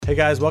Hey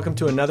guys, welcome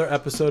to another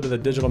episode of the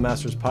Digital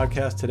Masters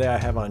Podcast. Today I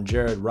have on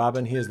Jared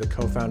Robin. He is the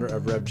co-founder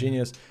of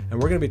RevGenius,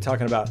 and we're going to be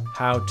talking about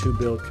how to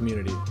build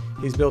community.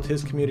 He's built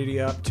his community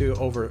up to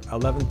over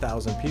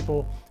 11,000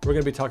 people. We're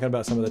going to be talking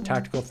about some of the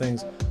tactical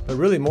things, but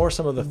really more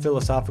some of the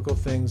philosophical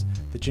things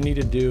that you need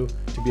to do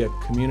to be a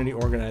community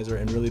organizer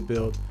and really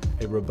build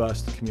a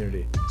robust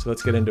community. So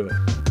let's get into it.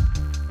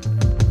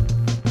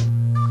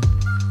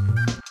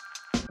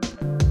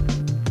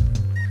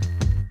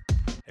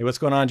 Hey, what's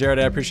going on, Jared?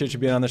 I appreciate you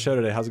being on the show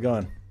today. How's it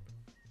going?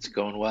 It's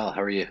going well.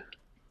 How are you?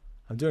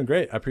 I'm doing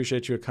great. I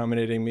appreciate you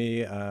accommodating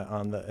me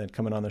and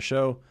coming on the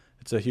show.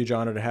 It's a huge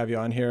honor to have you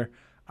on here.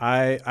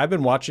 I've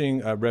been watching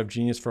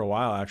RevGenius for a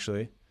while,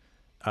 actually.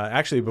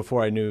 Actually,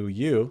 before I knew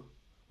you,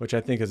 which I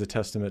think is a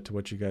testament to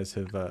what you guys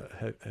have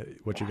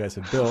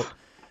built.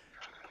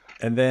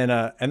 And then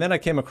I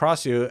came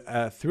across you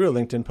through a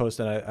LinkedIn post,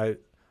 and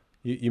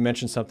you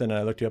mentioned something, and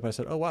I looked you up. And I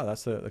said, "Oh wow,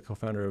 that's the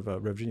co-founder of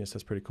RevGenius.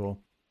 That's pretty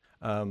cool."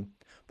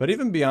 But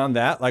even beyond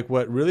that, like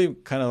what really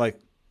kind of like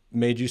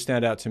made you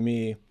stand out to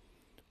me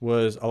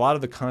was a lot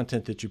of the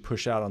content that you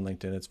push out on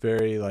LinkedIn. It's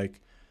very like,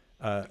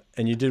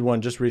 and you did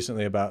one just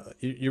recently about,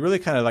 you're really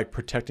kind of like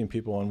protecting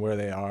people and where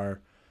they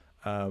are.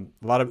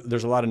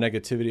 There's a lot of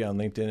negativity on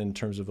LinkedIn in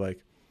terms of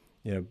like,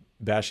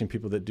 bashing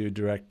people that do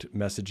direct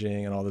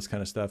messaging and all this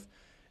kind of stuff.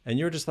 And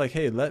you're just like,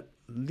 hey,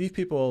 leave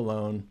people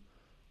alone.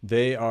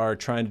 They are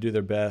trying to do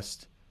their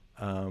best.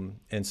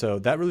 And so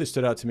that really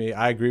stood out to me.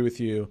 I agree with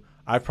you.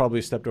 I've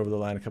probably stepped over the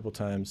line a couple of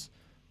times,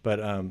 but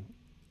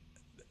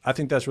I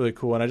think that's really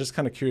cool. And I'm just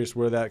kind of curious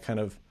where that kind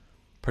of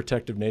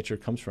protective nature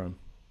comes from.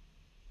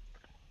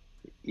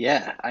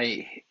 Yeah,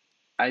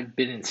 I've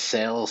been in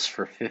sales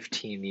for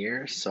 15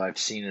 years, so I've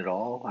seen it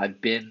all. I've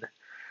been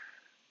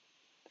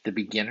the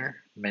beginner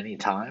many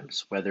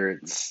times, whether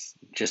it's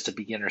just a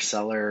beginner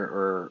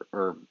seller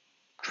or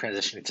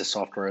transitioning to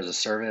software as a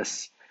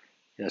service.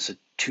 So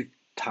 2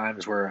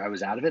 times where I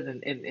was out of it,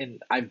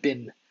 and I've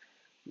been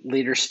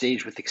later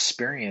stage with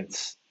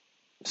experience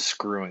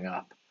screwing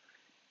up.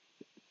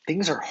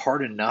 Things are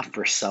hard enough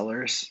for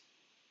sellers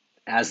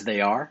as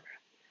they are.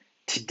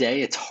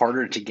 Today, it's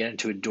harder to get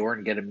into a door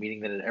and get a meeting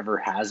than it ever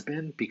has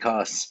been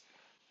because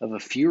of a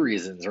few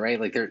reasons, right?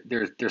 Like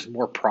there's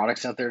more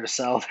products out there to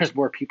sell, there's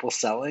more people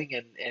selling,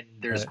 and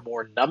there's Right.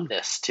 more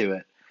numbness to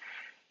it.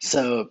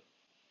 So,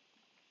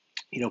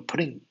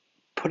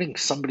 putting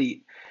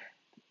somebody,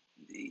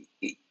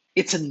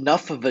 it's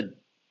enough of a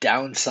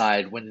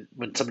downside when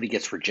somebody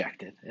gets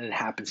rejected and it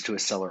happens to a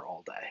seller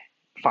all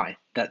day. Fine,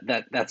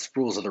 that's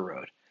rules of the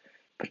road.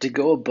 But to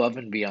go above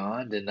and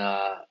beyond and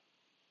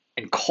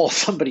call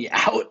somebody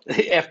out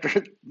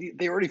after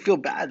they already feel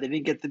bad they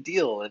didn't get the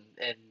deal,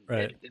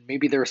 Right. and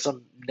maybe there was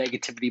some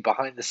negativity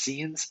behind the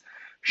scenes,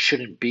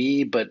 shouldn't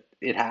be, but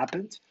it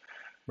happens.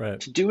 Right.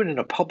 To do it in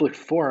a public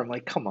forum,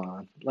 like, come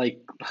on,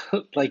 like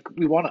like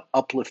we want to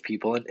uplift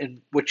people,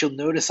 and what you'll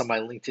notice on my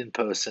LinkedIn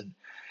posts, and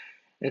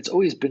it's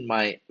always been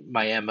my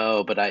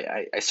MO, but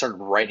I started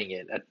writing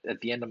it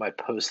at the end of my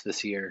post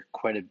this year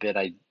quite a bit.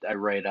 I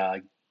write,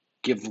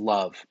 give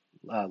love.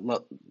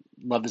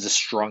 Love is the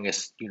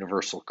strongest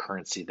universal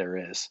currency there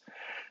is.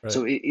 Right.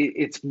 So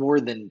it's more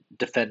than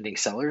defending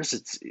sellers.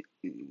 It's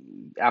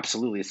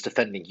absolutely, it's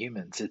defending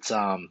humans. It's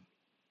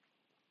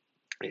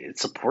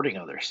supporting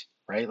others,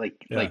 right?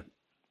 Yeah.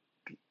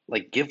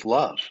 Like give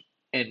love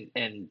and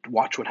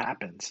watch what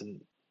happens.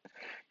 And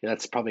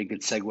that's probably a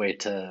good segue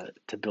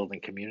to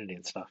building community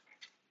and stuff.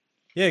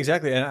 Yeah,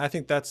 exactly. And I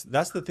think that's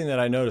the thing that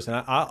I noticed.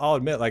 And I'll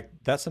admit, like,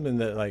 that's something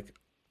that like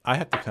I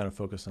have to kind of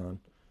focus on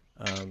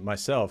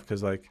myself.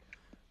 Cause like,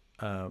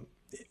 um,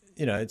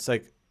 it's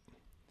like,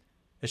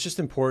 it's just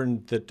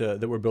important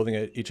that we're building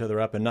each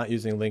other up and not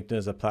using LinkedIn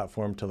as a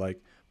platform to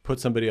like put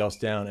somebody else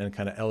down and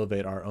kind of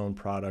elevate our own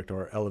product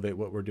or elevate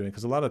what we're doing.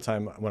 Because a lot of the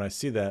time when I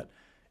see that,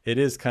 it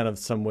is kind of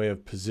some way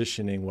of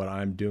positioning what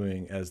I'm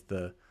doing as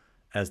the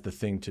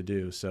thing to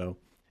do. So,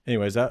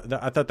 anyways, I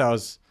thought that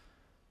was.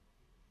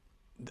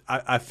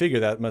 I figure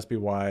that must be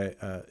why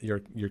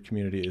your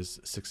community is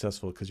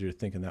successful because you're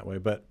thinking that way.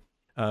 But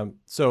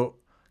so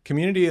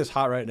community is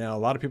hot right now. A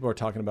lot of people are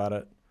talking about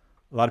it.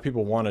 A lot of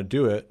people want to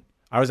do it.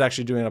 I was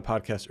actually doing a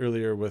podcast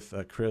earlier with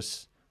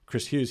Chris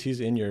Hughes. He's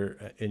in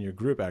your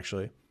group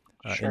actually,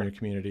 in Sure. your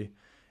community,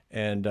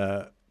 and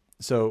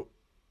so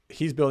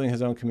he's building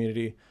his own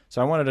community.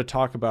 So I wanted to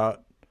talk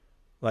about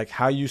like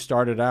how you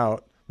started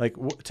out. Like,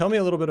 tell me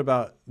a little bit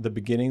about the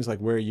beginnings, like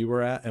where you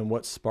were at and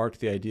what sparked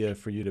the idea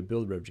for you to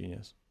build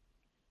RevGenius.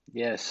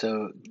 Yeah,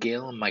 so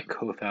Galen, my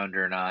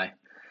co-founder, and I,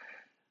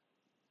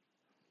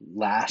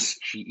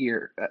 last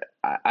year,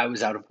 I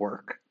was out of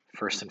work,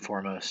 first and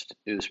foremost.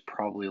 It was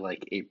probably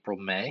like April,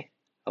 May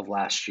of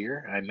last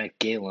year. I met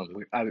Galen.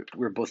 We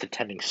were both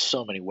attending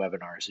so many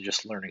webinars and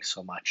just learning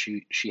so much.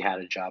 She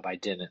had a job, I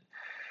didn't.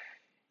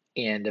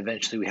 And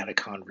eventually we had a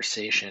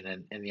conversation,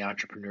 and the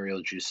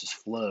entrepreneurial juices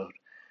flowed.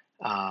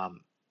 Um,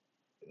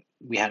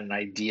 we had an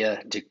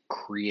idea to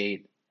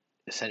create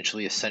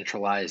essentially a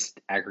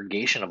centralized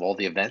aggregation of all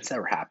the events that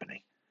were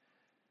happening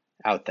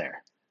out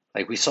there.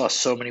 Like we saw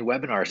so many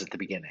webinars at the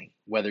beginning,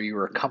 whether you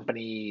were a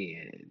company,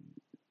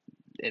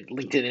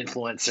 LinkedIn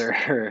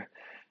influencer,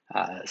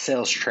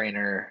 sales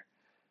trainer,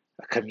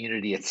 a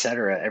community,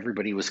 etc.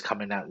 Everybody was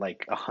coming at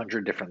like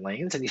 100 different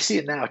lanes, and you see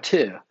it now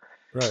too.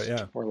 Right.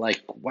 Yeah. We're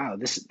like, wow,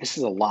 this is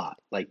a lot.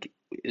 Like,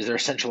 is there a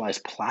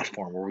centralized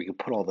platform where we could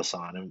put all this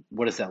on, and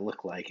what does that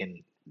look like? And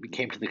we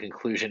came to the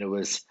conclusion it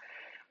was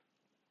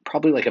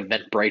probably like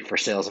Eventbrite for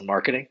sales and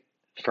marketing,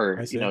 I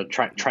for see.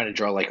 trying to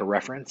draw like a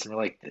reference. And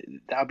we're like,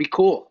 that would be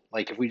cool.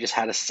 Like if we just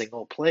had a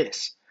single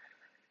place.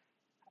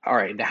 All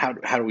right, now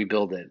how do we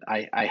build it?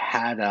 I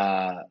had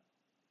a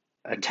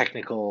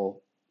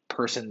technical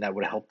person that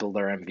would help build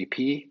our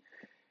MVP.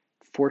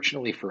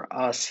 Fortunately for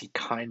us, he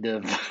kind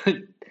of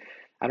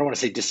I don't want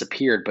to say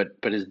disappeared,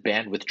 but his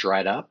bandwidth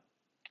dried up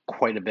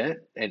quite a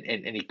bit, and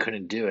he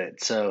couldn't do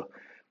it. So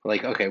we're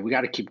like, okay, we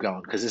got to keep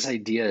going because this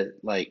idea,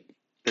 like,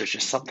 there's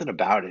just something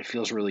about it. It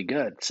feels really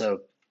good.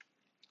 So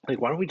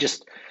like, why don't we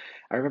just?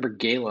 I remember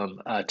Galen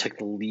took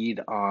the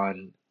lead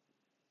on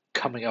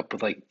coming up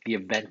with like the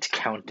event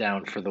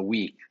countdown for the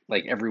week.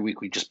 Like every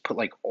week, we just put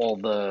like all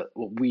the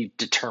what we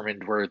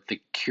determined were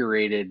the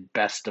curated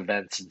best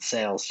events and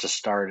sales to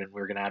start, and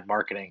we were going to add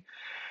marketing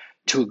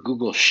to a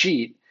Google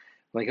Sheet.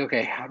 Like,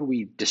 okay, how do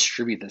we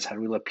distribute this? How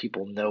do we let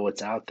people know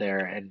what's out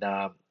there? And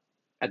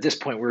at this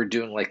point, we were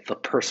doing like the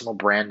personal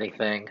branding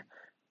thing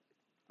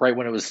right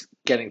when it was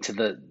getting to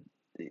the.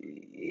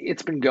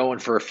 It's been going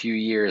for a few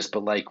years,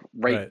 but like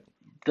right Right.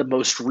 the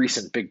most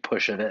recent big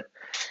push of it.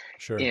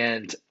 Sure.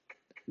 And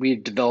we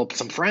developed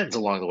some friends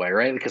along the way,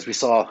 right? Because we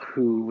saw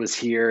who was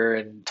here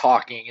and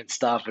talking and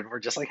stuff, and we're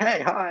just like,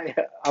 hey, hi,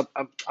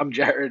 I'm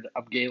Jared,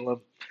 I'm Galen,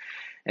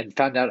 and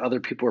found out other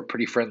people were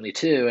pretty friendly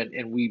too,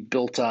 and we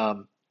built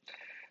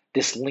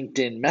this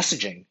LinkedIn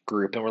messaging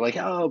group, and we're like,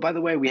 oh, by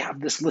the way, we have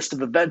this list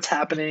of events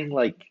happening,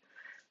 like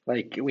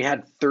we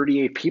had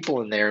 38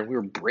 people in there, and we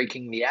were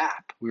breaking the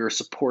app. We were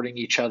supporting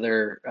each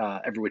other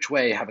every which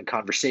way, having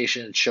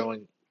conversations,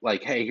 showing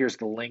like, hey, here's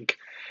the link.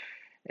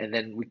 And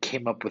then we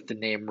came up with the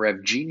name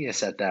Rev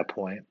Genius at that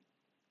point.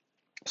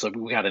 So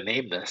we got to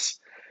name this.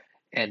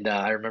 And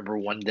I remember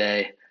one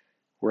day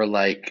we're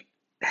like,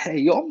 hey,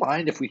 y'all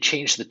mind if we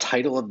change the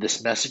title of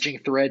this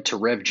messaging thread to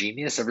Rev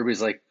Genius?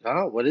 Everybody's like,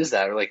 oh, what is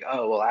that? We're like,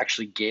 oh, well,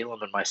 actually, Galen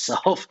and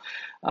myself,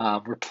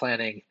 we're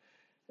planning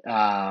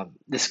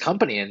this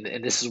company,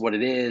 and this is what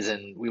it is,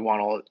 and we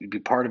want all to be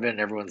part of it. And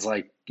everyone's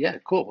like, yeah,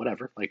 cool,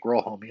 whatever. Like we're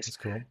all homies. That's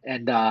cool.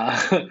 And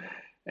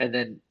and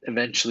then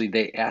eventually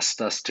they asked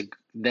us to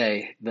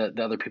the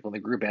other people in the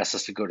group asked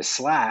us to go to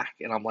Slack,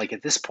 and I'm like,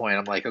 at this point,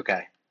 I'm like,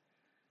 okay,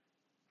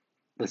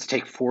 let's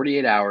take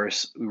 48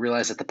 hours. We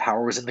realized that the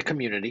power was in the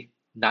community,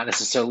 not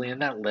necessarily in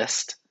that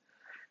list.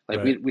 Like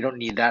Right. we don't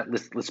need that.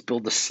 Let's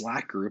build a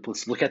Slack group.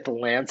 Let's look at the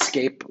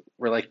landscape.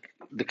 We're like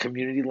the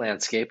community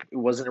landscape. It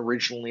wasn't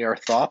originally our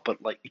thought, but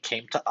like it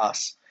came to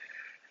us.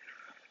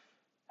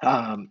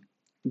 Um,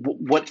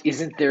 what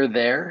isn't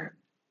there?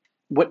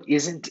 What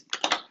isn't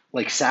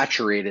like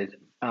saturated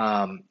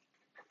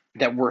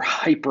that we're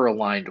hyper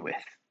aligned with?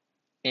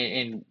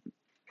 And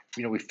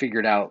we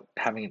figured out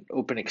having an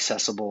open,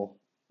 accessible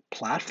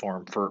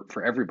platform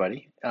for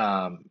everybody.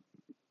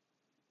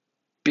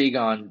 Big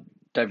on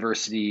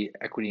diversity,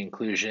 equity,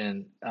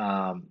 inclusion,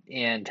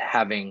 and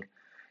having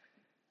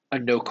a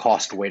no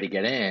cost way to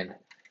get in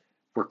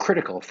were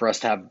critical for us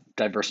to have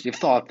diversity of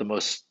thought, the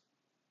most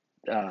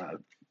uh,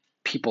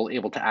 people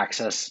able to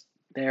access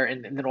there.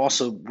 And then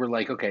also, we're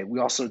like, okay, we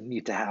also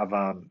need to have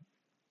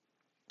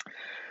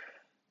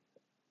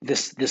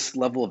this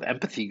level of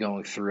empathy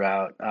going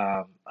throughout,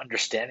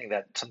 understanding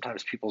that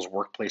sometimes people's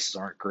workplaces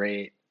aren't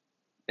great,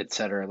 et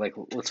cetera. Like,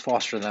 let's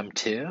foster them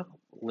too.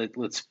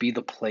 Let's be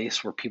the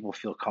place where people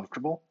feel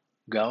comfortable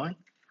going.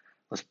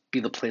 Let's be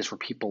the place where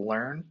people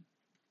learn,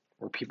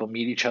 where people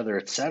meet each other,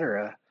 et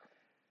cetera.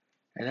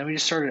 And then we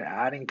just started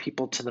adding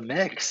people to the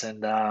mix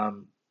and It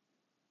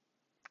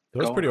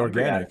was going pretty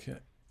hungry at it.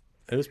 organic.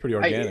 It was pretty I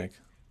organic.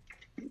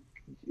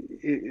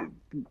 it,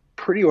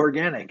 Pretty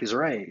organic is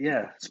right.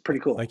 Yeah, it's pretty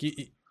cool.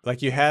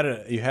 Like you had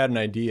an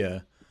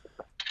idea,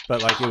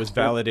 but like it was Yep.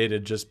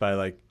 validated just by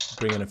like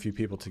bringing a few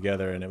people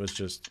together, and it was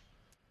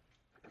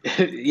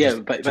Yeah,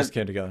 just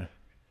came together.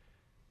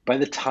 by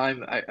the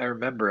time I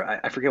remember,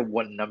 I forget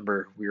what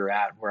number we were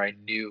at where I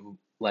knew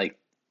like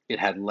it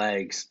had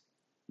legs.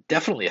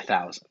 Definitely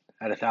 1,000.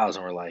 At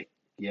 1,000, we're like,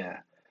 yeah.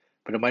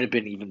 But it might have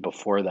been even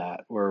before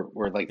that, where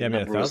like the Yeah, I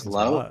mean, a number was thousand's a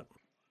low, lot.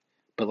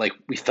 but like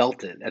we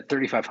felt it at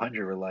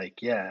 3,500. We're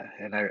like, yeah.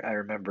 And I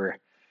remember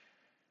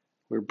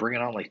we were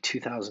bringing on like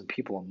 2,000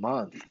 people a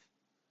month,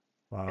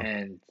 Wow.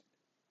 and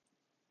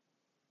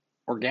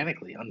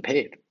organically,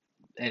 unpaid,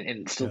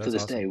 and still Yeah, to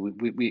that's this day, awesome.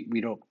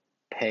 we don't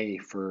pay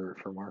for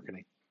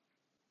marketing.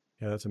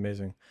 Yeah, that's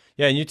amazing.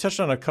 Yeah, and you touched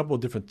on a couple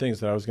of different things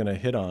that I was going to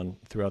hit on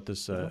throughout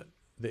this Mhm.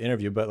 the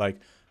interview, but like,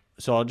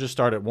 so I'll just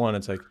start at one.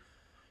 It's like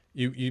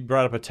you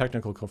brought up a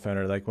technical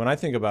co-founder. Like when I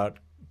think about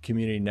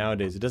community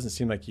nowadays, it doesn't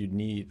seem like you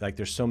need like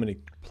there's so many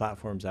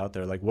platforms out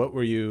there. Like what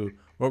were you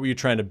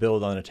trying to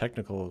build on a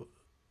technical?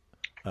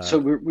 So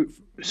Uh,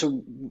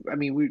 so I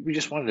mean, we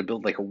just wanted to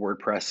build like a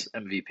WordPress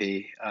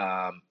MVP,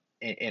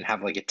 and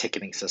have like a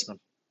ticketing system.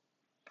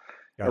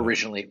 Got it.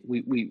 originally.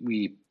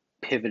 We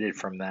pivoted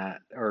from that,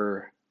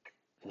 or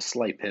a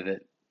slight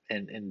pivot,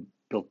 and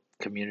built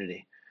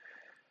community.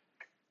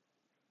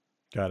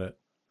 Got it.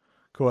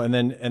 Cool. And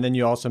then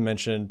you also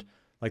mentioned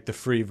like the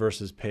free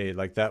versus paid.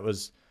 Like that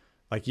was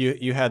like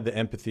you had the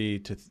empathy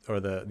to or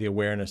the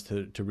awareness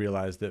to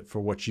realize that for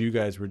what you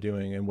guys were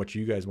doing and what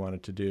you guys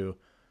wanted to do,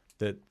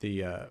 that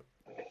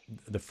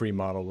the free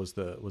model was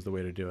the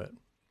way to do it.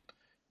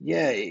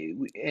 Yeah,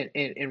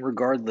 and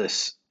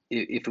regardless,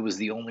 if it was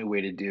the only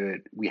way to do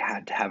it, we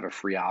had to have a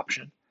free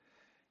option.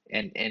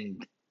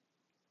 And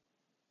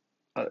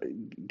uh,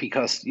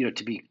 because,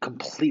 to be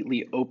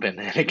completely open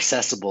and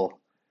accessible,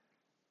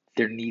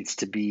 it needs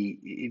to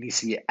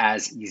be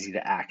as easy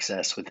to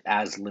access with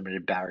as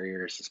limited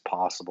barriers as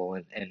possible,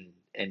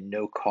 and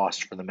no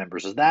cost for the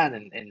members of that.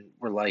 And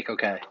we're like,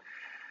 okay,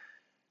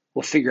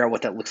 we'll figure out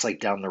what that looks like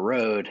down the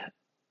road.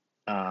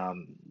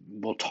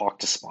 We'll talk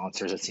to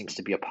sponsors. It seems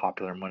to be a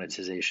popular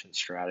monetization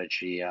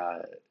strategy, I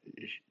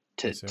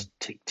to,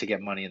 see. to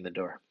get money in the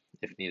door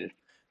if needed.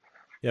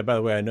 Yeah. By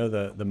the way, I know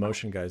the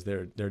motion guys.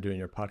 They're doing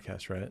your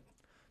podcast, right?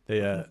 They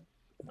Mhm. uh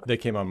they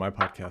came on my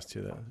podcast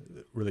too.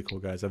 They're really cool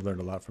guys. I've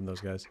learned a lot from those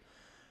guys.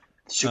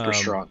 Super Um,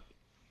 strong.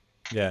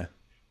 yeah.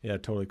 Yeah.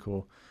 Totally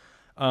cool.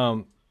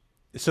 Um,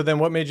 So then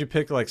what made you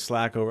pick like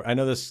Slack over? I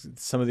know this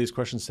some of these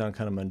questions sound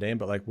kind of mundane,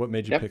 but like what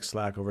made you Yep. pick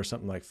Slack over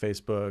something like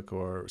Facebook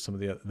or some of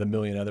the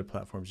million other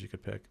platforms you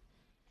could pick?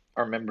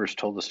 Our members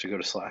told us to go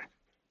to Slack. Got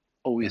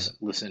Always it.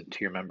 listen to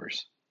your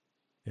members.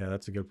 Yeah,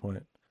 that's a good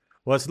point.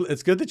 Well,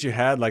 it's good that you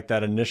had like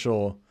that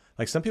initial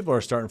like some people are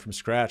starting from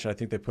scratch. I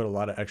think they put a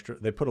lot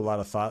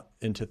of thought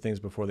into things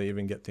before they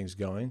even get things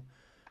going,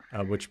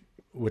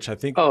 which I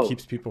think Oh,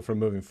 keeps people from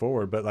moving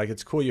forward. But like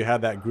it's cool you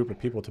had that group of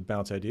people to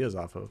bounce ideas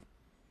off of.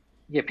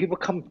 yeah, people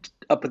come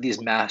up with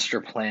these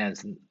master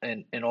plans,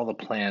 and all the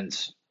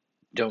plans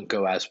don't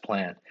go as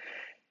planned.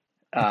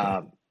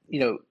 Um, you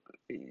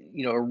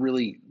know, a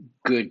really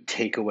good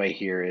takeaway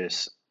here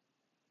is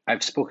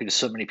I've spoken to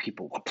so many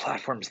people. What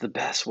platform's the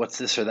best? What's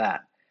this or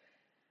that?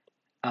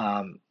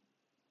 Um,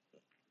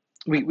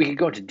 we could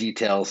go into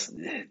details.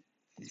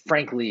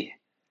 Frankly,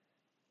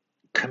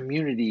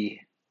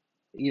 community,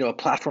 a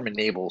platform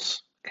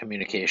enables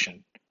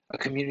communication. A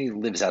community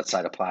lives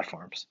outside of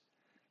platforms.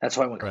 That's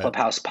why when Right.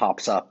 Clubhouse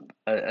pops up,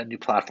 a new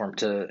platform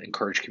to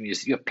encourage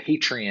communities, you have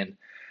Patreon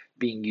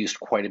being used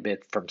quite a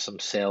bit from some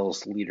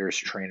sales leaders,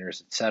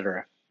 trainers,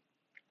 etc.,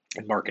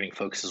 and marketing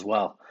folks as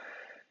well.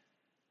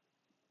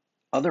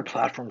 Other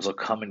platforms will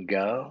come and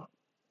go,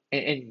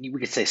 and we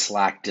could say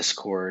Slack,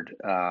 Discord,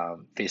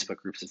 Facebook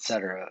groups,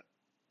 etc.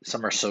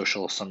 Some are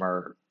social, some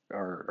are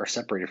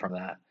separated from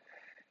that.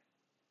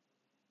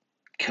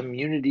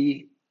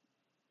 Community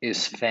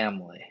is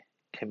family.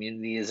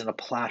 Community isn't a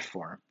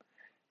platform.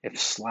 If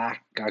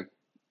Slack got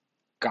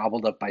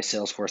gobbled up by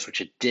Salesforce,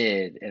 which it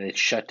did, and it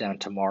shut down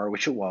tomorrow,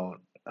 which it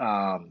won't,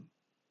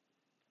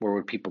 where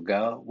would people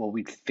go? Well,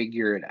 we'd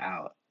figure it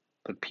out,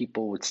 but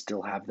people would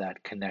still have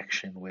that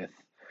connection with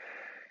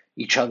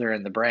each other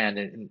and the brand,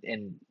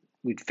 and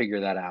we'd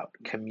figure that out.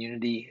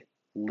 Community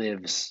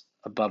lives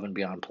above and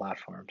beyond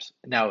platforms.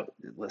 Now,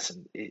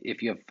 listen,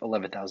 if you have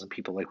 11,000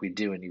 people like we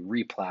do and you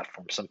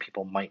re-platform, some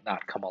people might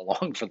not come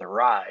along for the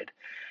ride,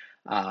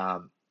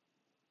 um,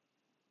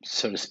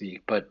 so to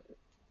speak. But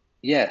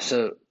yeah,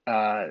 so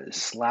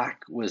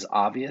Slack was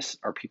obvious.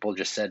 Our people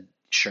just said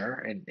sure,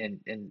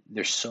 and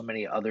there's so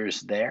many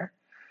others there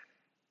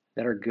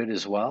that are good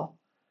as well.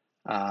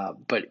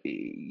 But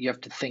you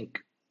have to think,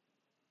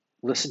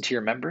 listen to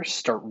your members,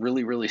 start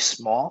really, really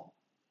small.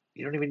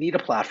 You don't even need a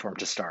platform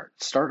to start.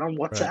 Start on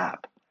Right.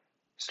 WhatsApp.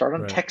 Start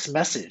on Right. text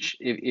message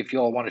if you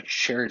all want to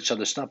share each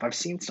other's stuff. I've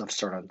seen stuff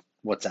start on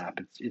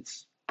WhatsApp.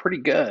 It's pretty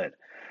good.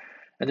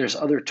 And there's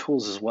other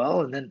tools as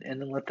well. And then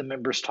let the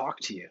members talk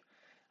to you.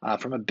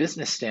 From a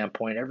business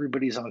standpoint,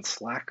 everybody's on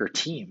Slack or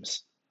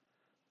Teams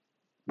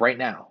right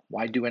now.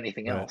 Why do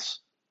anything Right. else?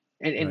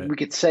 And Right. we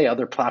could say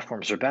other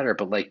platforms are better,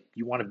 but like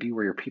you want to be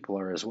where your people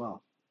are as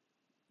well.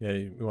 Yeah,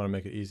 you want to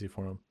make it easy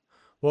for them.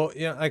 Well,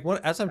 yeah, like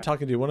as I'm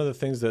talking to you, one of the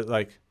things that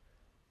like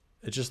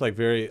it's just like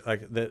very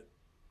like that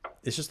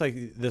it's just like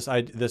this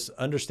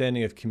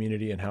understanding of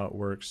community and how it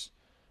works.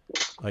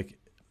 Like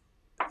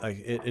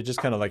it just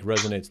kind of like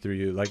resonates through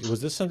you. Like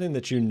was this something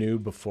that you knew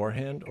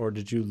beforehand or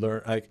did you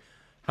learn like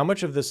how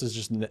much of this is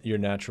just your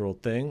natural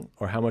thing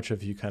or how much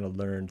have you kind of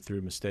learned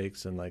through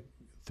mistakes and like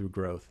through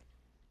growth?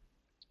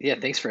 Yeah,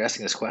 thanks for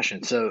asking this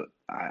question. So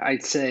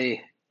I'd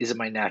say, is it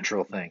my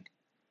natural thing?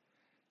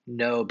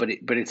 No, but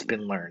it's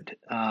been learned.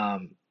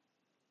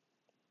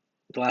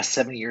 The last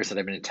 7 years that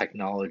I've been in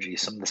technology,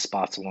 some of the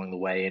spots along the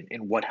way,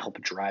 and what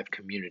helped drive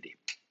community.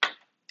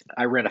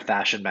 I ran a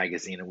fashion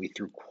magazine, and we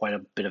threw quite a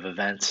bit of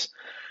events,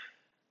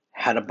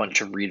 had a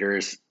bunch of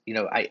readers.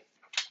 I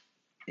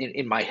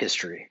in my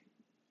history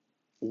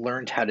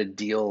learned how to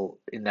deal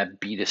in that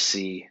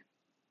B2C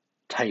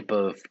type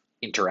of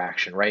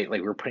interaction, right?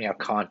 Like we were putting out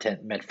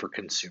content meant for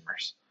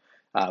consumers,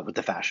 with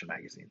the fashion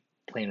magazine,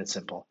 plain and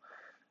simple.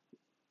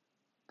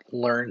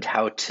 Learned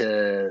how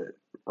to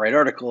write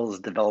articles,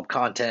 develop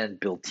content,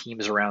 build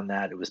teams around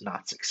that. It was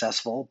not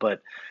successful,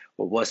 but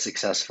what was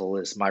successful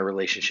is my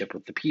relationship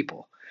with the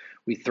people.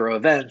 We'd throw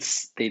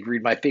events, they'd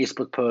read my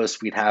Facebook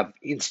posts, we'd have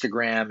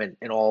Instagram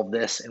and all of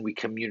this, and we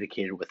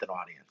communicated with an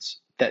audience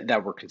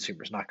that were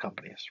consumers, not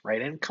companies,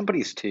 right? And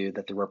companies too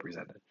that they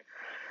represented.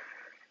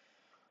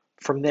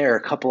 From there,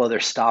 a couple other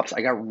stops,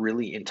 I got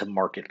really into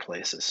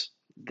marketplaces,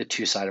 the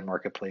two-sided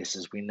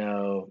marketplaces. We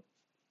know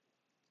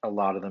a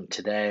lot of them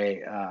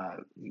today.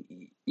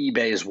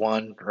 eBay is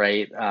one,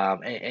 right?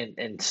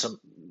 And some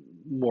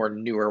more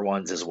newer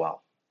ones as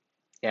well.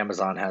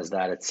 Amazon has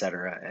that, et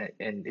cetera.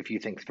 And if you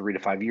think 3 to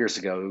 5 years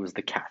ago, it was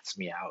the cat's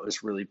meow. It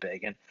was really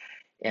big,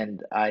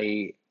 and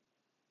I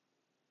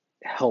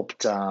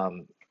helped,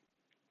 in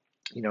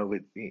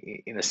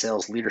a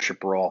sales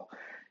leadership role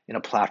in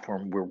a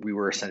platform where we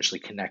were essentially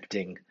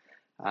connecting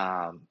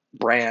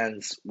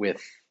brands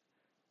with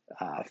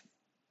uh,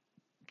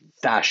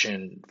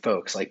 fashion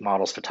folks like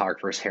models,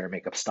 photographers, hair and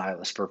makeup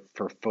stylists for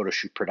photo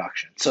shoot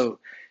production. So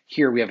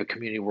here we have a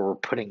community where we're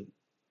putting,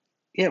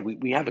 yeah,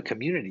 we have a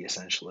community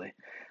essentially,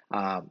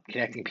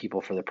 connecting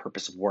people for the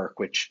purpose of work,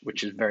 which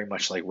is very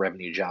much like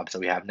revenue jobs that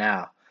we have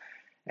now.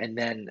 And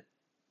then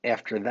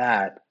after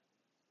that,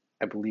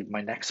 I believe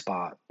my next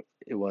spot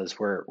it was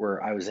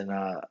where I was in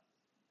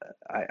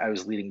I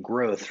was leading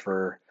growth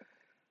for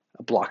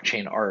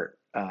blockchain art,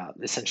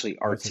 essentially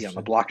Oh, that's artsy on the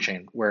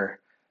interesting. blockchain, where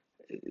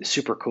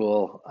super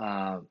cool,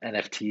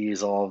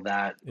 NFTs, all of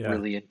that, Yeah.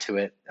 really into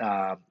it.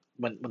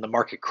 When the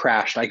market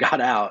crashed, I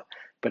got out,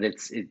 but it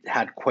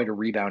had quite a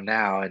rebound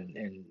now,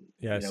 and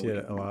Yeah, I see we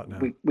it could a lot now.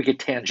 we could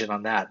tangent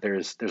on that.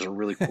 There's a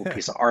really cool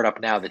piece of art up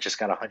now that just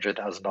got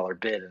 $100,000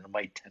 bid, and it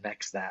might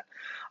 10x that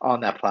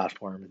on that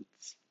platform.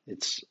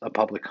 It's a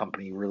public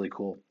company, really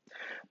cool.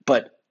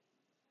 But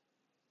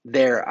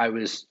there, I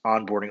was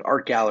onboarding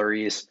art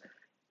galleries,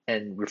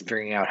 and we're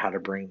figuring out how to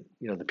bring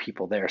the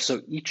people there.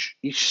 So each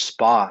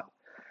spot,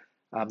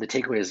 the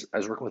takeaway is I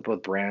was working with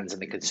both brands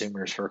and the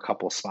consumers for a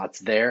couple of spots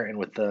there, and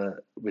with the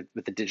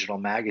digital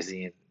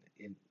magazine,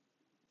 and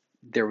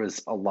there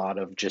was a lot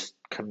of just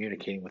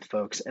communicating with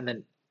folks. And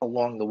then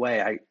along the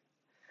way,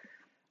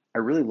 I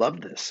really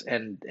loved this,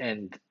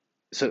 and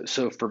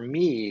so for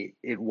me,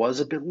 it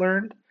was a bit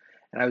learned,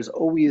 and I was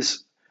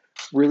always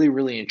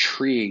really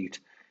intrigued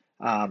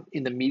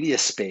in the media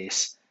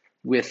space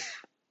with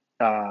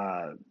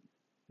uh,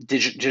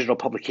 digital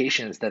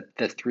publications that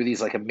threw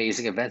these like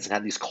amazing events and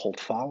had these cult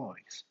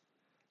followings.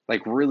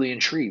 Like really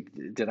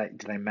intrigued. Did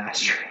I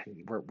master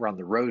it? We're on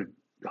the road,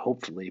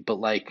 hopefully, but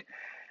like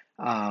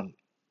um,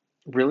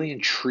 really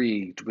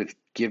intrigued with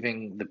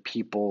giving the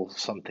people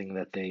something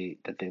that they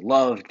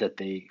loved, that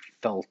they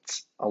felt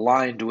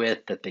aligned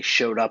with, that they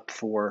showed up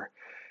for,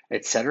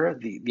 etc.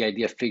 The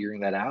idea of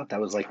figuring that out,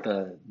 that was like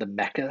the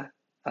mecca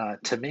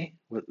to me.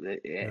 Yeah,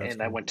 that's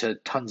And I cool. went to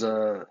tons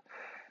of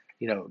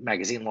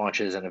magazine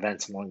launches and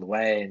events along the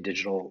way and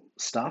digital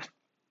stuff.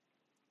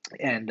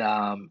 And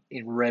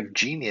in Rev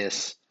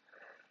Genius,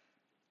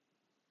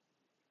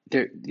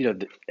 there,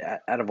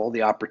 out of all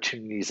the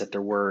opportunities that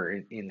there were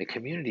in the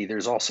community,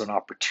 there's also an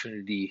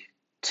opportunity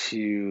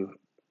to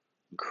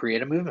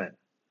create a movement,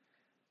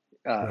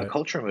 a Right.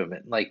 culture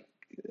movement. Like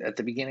at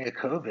the beginning of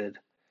COVID,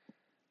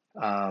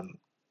 um,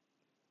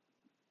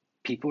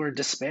 people were in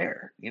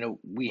despair.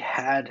 We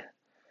had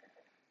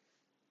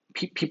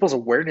people's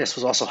awareness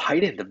was also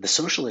heightened of the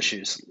social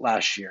issues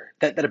last year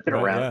that have been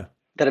Right. around, Yeah.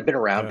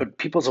 Yeah. but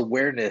people's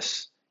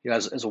awareness,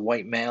 as a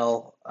white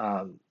male,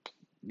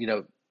 you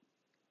know,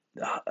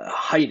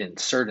 heightened,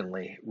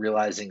 certainly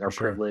realizing For our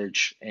sure.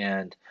 privilege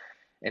and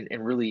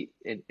really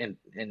and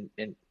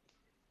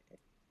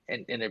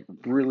it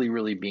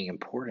really being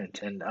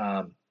important, and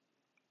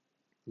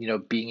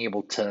being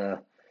able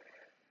to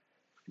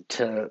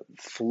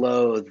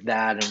flow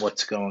that and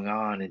what's going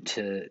on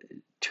to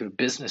a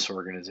business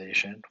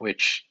organization,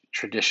 which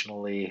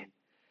traditionally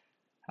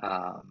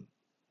um,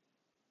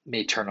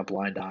 may turn a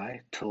blind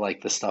eye to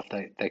like the stuff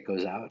that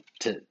goes out,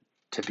 to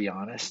be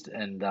honest,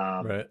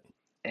 Right.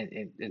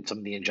 and some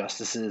of the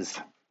injustices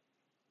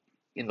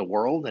in the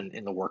world and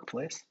in the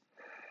workplace,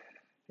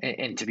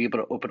 and to be able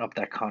to open up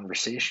that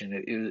conversation,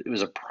 it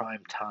was a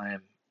prime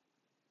time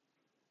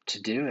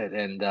to do it,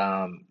 and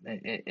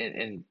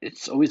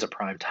it's always a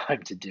prime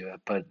time to do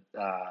it, but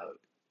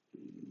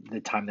the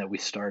time that we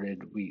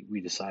started,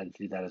 we decided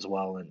to do that as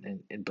well,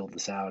 and build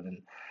this out,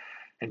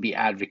 and be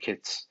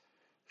advocates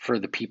for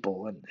the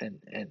people,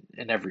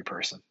 and every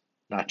person,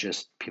 not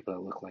just people that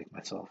look like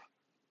myself.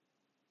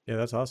 Yeah,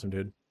 that's awesome,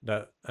 dude.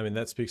 I mean,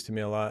 that speaks to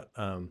me a lot.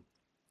 And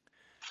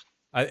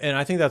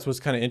I think that's what's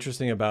kind of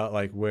interesting about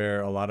like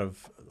where a lot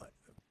of like,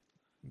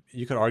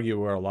 you could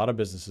argue where a lot of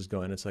business is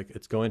going. It's like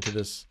it's going to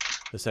this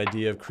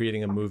idea of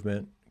creating a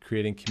movement,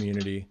 creating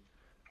community,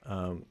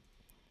 um,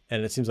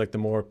 and it seems like the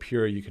more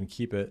pure you can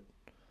keep it,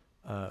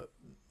 uh,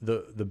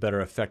 the better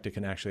effect it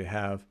can actually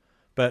have.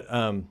 But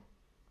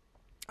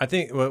I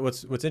think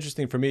what's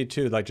interesting for me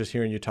too, like just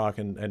hearing you talk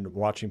and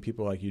watching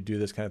people like you do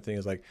this kind of thing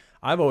is like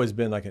I've always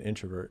been like an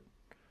introvert.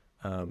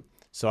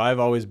 So I've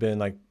always been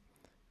like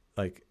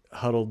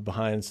huddled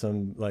behind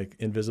some like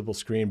invisible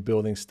screen,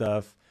 building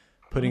stuff,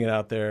 putting it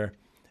out there.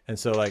 And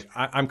so like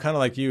I'm kind of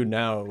like you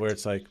now, where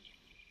it's like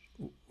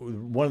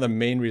one of the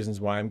main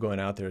reasons why I'm going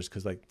out there is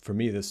because like for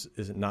me this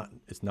isn't not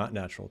it's not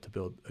natural to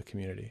build a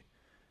community.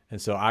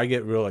 And so I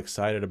get real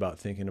excited about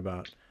thinking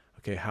about,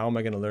 okay, how am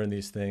I going to learn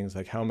these things?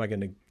 Like how am I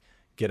going to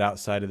get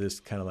outside of this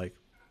kind of like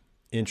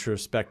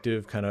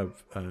introspective kind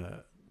of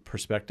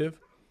perspective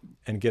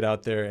and get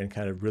out there and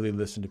kind of really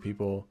listen to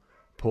people,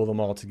 pull them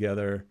all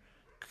together,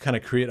 kind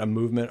of create a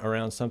movement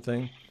around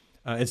something.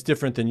 It's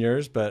different than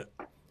yours, but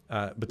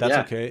that's Yeah.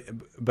 okay.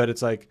 But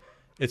it's like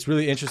it's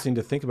really interesting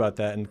to think about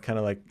that and kind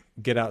of like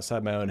get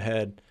outside my own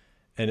head.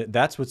 And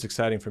that's what's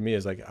exciting for me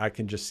is like I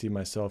can just see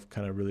myself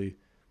kind of really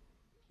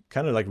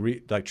kind of like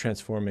like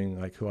transforming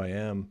like who I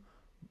am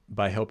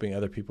by helping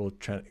other people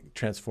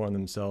transform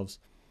themselves,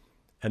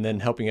 and then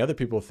helping other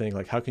people think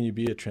like how can you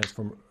be a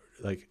transform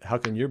like how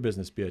can your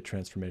business be a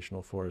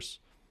transformational force.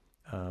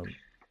 Um,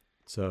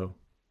 so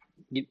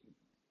You,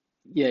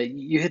 yeah,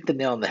 you hit the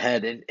nail on the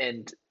head,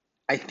 and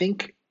I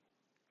think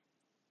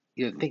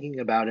thinking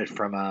about it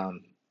from a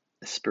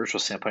spiritual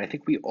standpoint, I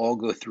think we all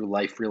go through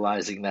life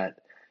realizing that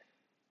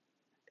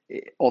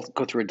all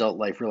go through adult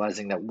life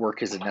realizing that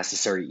work is a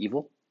necessary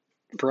evil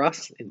for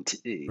us,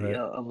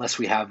 right, unless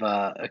we have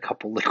a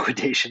couple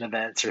liquidation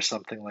events or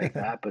something like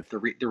that. But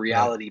the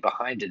right, reality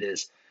behind it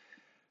is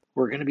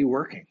we're going to be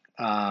working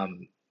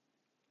in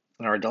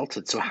our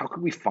adulthood. So how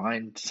can we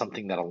find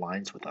something that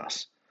aligns with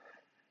us?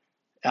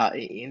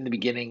 In the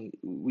beginning,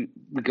 we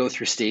go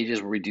through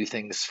stages where we do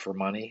things for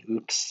money.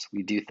 Oops,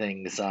 we do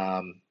things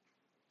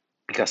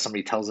because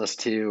somebody tells us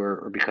to,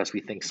 or because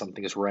we think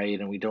something is right,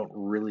 and we don't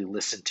really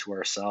listen to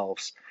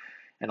ourselves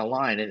and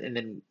align. And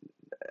then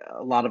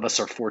a lot of us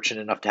are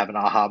fortunate enough to have an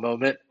aha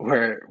moment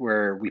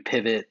where we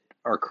pivot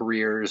our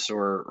careers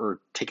or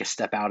take a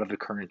step out of a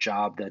current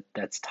job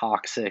that's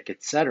toxic,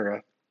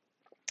 etc.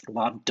 A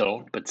lot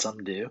don't, but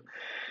some do.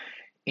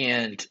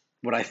 And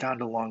what I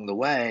found along the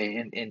way,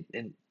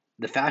 and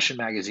the fashion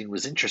magazine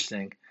was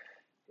interesting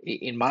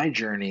in my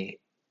journey.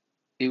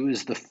 It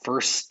was the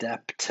first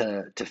step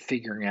to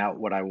figuring out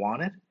what I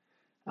wanted.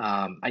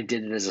 I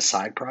did it as a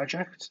side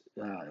project.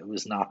 It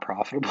was not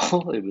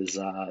profitable. It was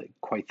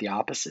quite the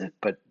opposite,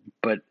 but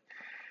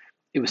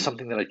it was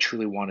something that I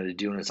truly wanted to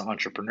do, and it's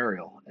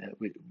entrepreneurial,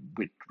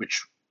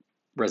 which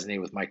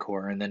resonated with my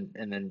core. And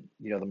then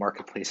the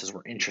marketplaces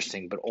were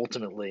interesting, but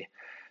ultimately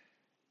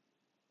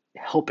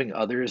helping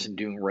others and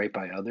doing right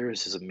by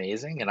others is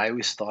amazing. And I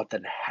always thought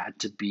that it had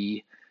to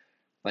be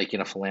like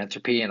in a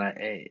philanthropy. And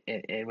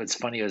what's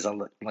funny is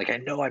I'm like I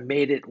know I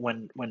made it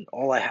when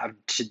all I have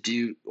to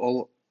do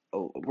all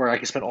where I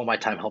can spend all my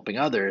time helping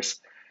others.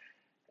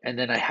 And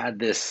then I had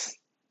this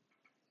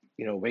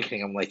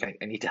awakening. I'm like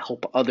I need to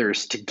help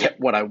others to get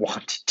what I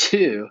want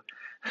to.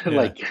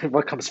 yeah, Like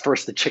what comes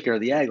first, the chicken or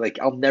the egg? Like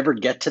I'll never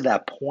get to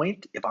that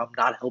point if I'm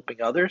not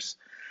helping others.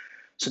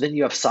 So then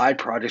you have side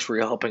projects where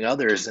you're helping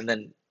others, and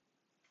then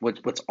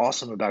what's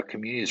awesome about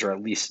communities, or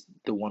at least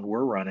the one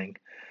we're running,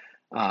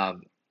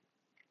 um,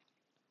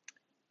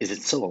 is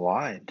it's so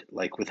aligned,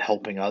 like with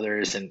helping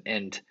others, and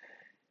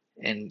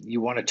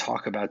you want to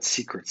talk about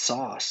secret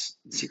sauce.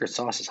 Secret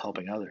sauce is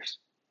helping others,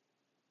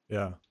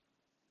 yeah,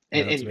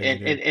 yeah. and That's and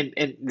amazing, and and, dude.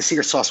 and the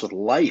secret sauce with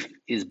life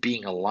is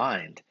being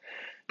aligned,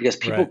 because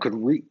Right.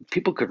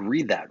 people could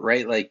read that,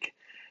 right? Like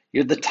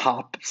you're the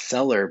top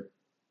seller,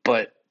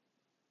 but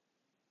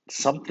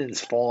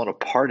something's falling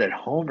apart at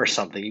home or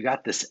something. You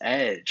got this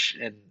edge,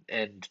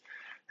 and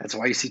that's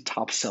why you see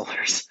top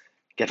sellers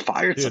get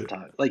fired Dude,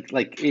 sometimes.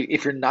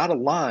 If you're not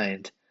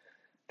aligned,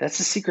 that's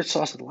the secret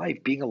sauce of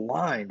life, being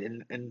aligned,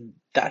 and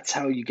that's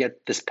how you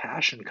get this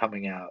passion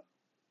coming out.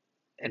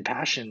 And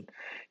passion,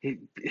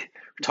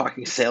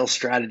 talking sales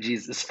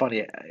strategies. This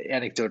funny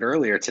anecdote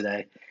earlier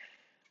today.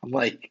 I'm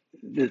like,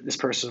 this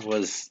person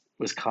was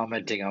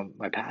commenting on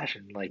my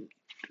passion, like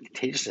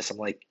contagiousness. I'm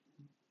like,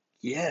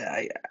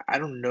 yeah, I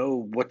don't know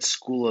what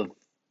school of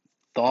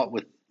thought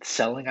with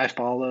selling I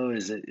follow.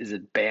 Is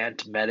it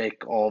band,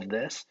 medic, all of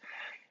this?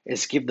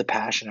 Is give the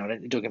passion out.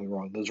 And don't get me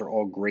wrong, those are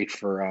all great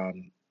for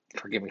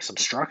giving some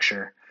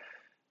structure.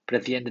 But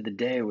at the end of the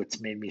day,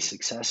 what's made me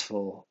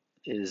successful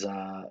is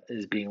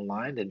being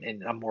aligned,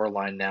 and I'm more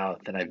aligned now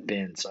than I've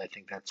been. So I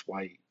think that's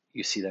why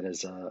you see that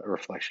as a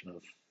reflection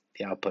of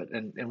the output.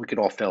 And we could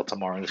all fail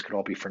tomorrow, and this could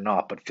all be for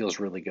naught, but it feels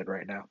really good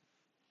right now.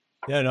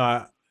 yeah,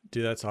 no,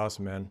 dude, that's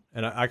awesome, man.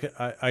 And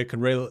I can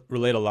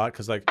relate a lot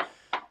because like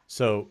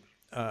so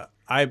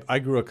I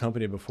grew a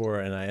company before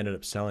and I ended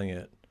up selling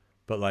it,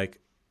 but like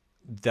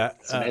that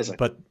It's amazing.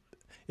 but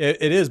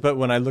it is. But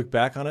when I look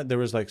back on it, there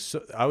was like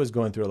I was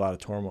going through a lot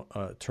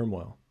of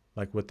turmoil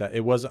like with that.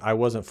 It was I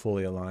wasn't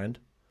fully aligned.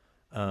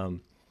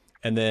 Um,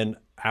 and then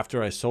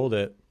after I sold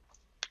it,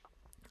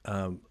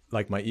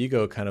 like my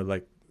ego kind of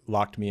like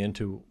locked me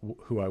into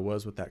who I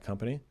was with that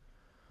company.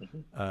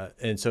 Hmm.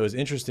 And so it's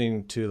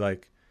interesting to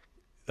like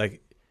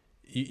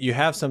you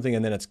have something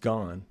and then it's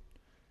gone,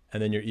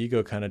 and then your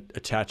ego kind of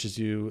attaches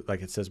you,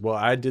 like it says, well,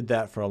 I did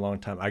that for a long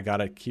time, I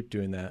gotta keep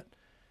doing that.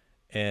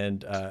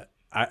 And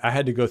I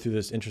had to go through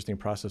this interesting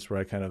process where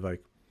I kind of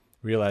like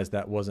realized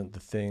that wasn't the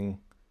thing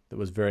that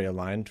was very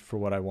aligned for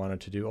what I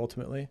wanted to do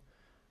ultimately.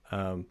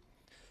 Um,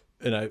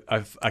 and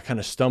I kind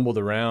of stumbled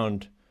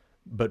around,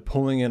 but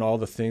pulling in all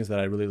the things that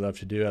I really love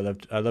to do.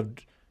 I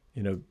loved,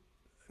 you know,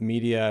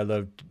 media. I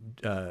loved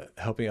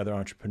helping other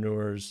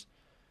entrepreneurs,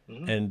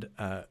 Mhm. and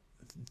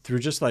through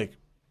just like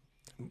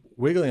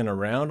wiggling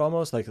around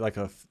almost like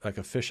a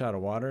fish out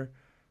of water,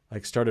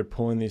 like started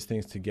pulling these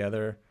things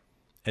together.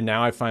 And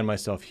now I find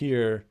myself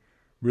here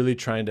really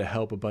trying to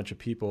help a bunch of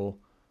people,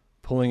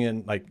 pulling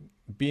in, like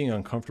being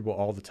uncomfortable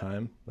all the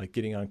time, like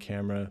getting on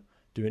camera,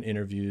 doing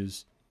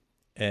interviews,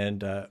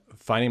 and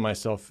finding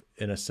myself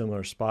in a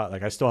similar spot.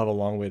 Like I still have a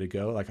long way to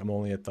go. Like I'm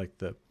only at like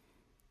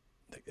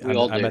We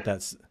all I'm do. at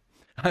that,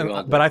 We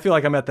all but do. I feel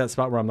like I'm at that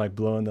spot where I'm like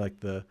blowing like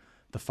the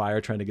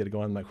fire, trying to get it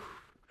going. I'm like,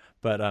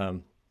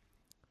 but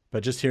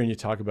but just hearing you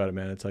talk about it,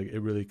 man, it's like it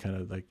really kind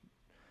of like,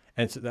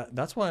 and so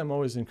that's why I'm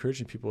always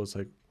encouraging people. It's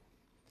like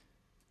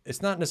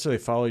it's not necessarily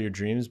follow your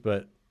dreams,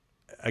 but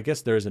I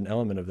guess there's an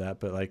element of that.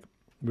 But like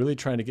really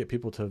trying to get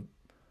people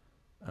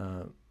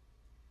uh,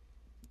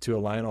 to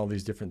align all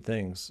these different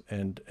things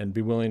and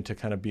be willing to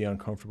kind of be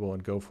uncomfortable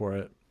and go for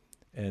it.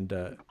 And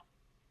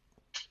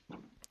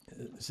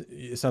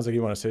it sounds like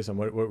you want to say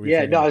something. What were you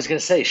Yeah, no, I thinking? was gonna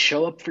say,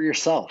 show up for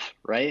yourself,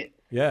 right?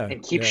 Yeah,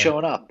 And keep yeah,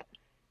 showing up.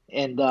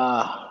 And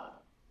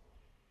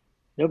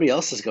nobody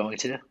else is going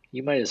to.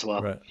 You might as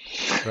well. right,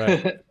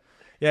 right.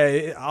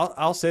 Yeah,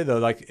 I'll say though,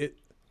 like it.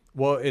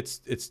 Well, it's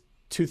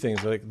two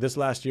things. Like this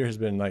last year has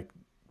been like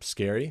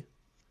scary,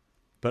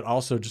 but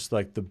also just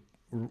like the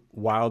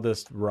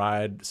wildest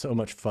ride, so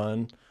much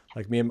fun.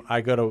 Like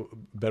I go to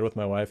bed with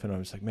my wife, and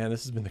I'm just like, man,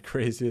 this has been the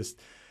craziest,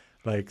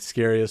 like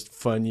scariest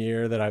fun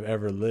year that I've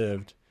ever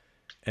lived.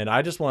 And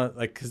I just want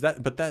like, cause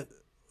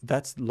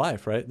that's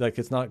life, right? Like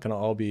it's not gonna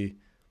all be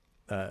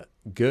uh,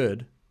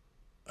 good.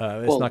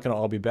 It's not Well, gonna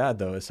all be bad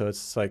though. So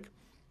it's like,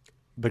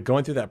 but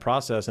going through that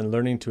process and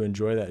learning to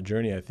enjoy that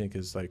journey, I think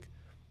is like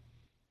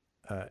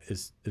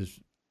is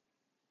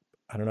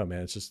I don't know,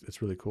 man.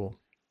 It's really cool.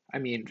 I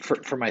mean,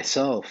 for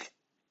myself,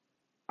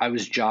 I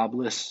was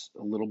jobless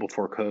a little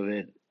before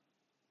COVID.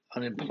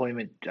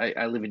 Unemployment,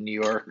 I live in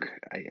New York.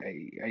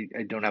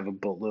 I don't have a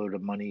boatload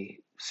of money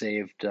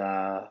saved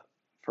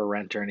for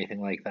rent or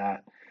anything like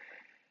that.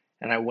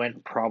 And I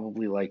went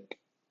probably like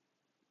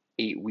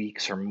 8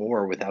 weeks or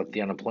more without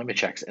the unemployment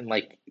checks. And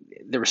like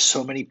there were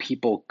so many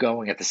people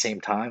going at the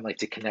same time, like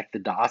to connect the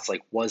dots,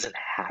 like wasn't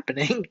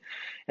happening.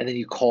 And then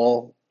you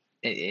call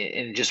and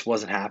it just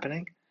wasn't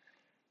happening.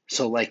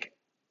 So like,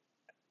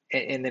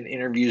 and then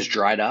interviews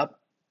dried up,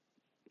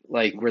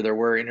 like where there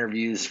were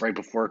interviews right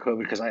before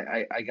COVID, because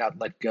I got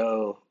let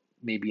go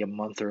maybe a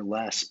month or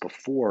less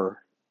before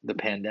the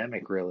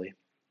pandemic, really.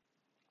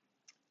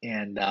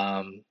 And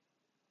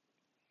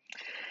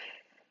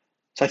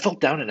so I felt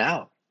down and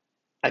out.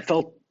 I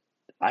felt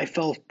I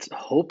felt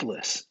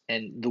hopeless.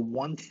 And the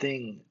one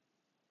thing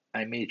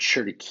I made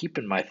sure to keep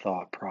in my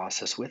thought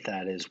process with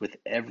that is with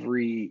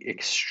every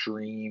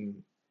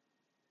extreme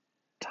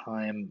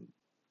time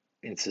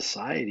in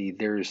society,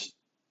 there's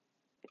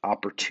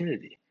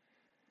opportunity.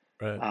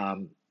 Right.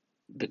 Um,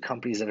 the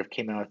companies that have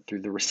came out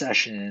through the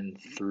recession,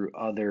 through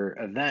other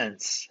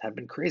events, have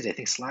been crazy. I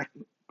think Slack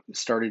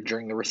started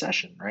during the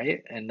recession,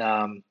 right? And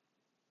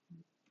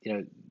you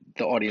know,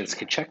 the audience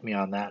could check me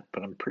on that,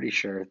 but I'm pretty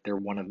sure they're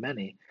one of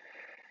many.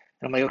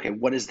 And I'm like, okay,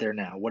 what is there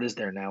now? What is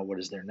there now? What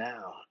is there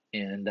now?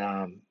 And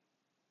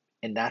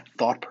that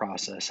thought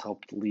process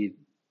helped lead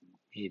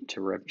me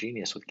to Rep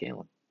Genius with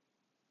Galen.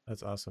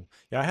 That's awesome.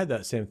 Yeah, I had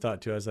that same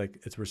thought too. I was like,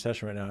 it's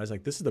recession right now. I was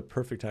like, this is the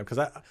perfect time because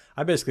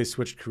I basically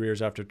switched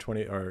careers after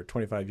 20 or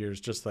 25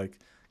 years, just like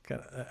kind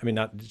of, I mean,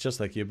 not just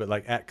like you, but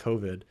like at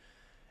COVID.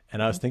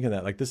 And I was Mhm. thinking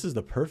that like this is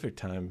the perfect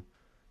time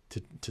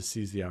to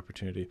seize the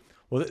opportunity.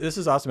 Well, this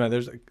is awesome, man.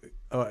 There's,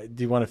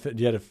 do you want to,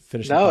 do you have to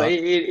finish the No, thought?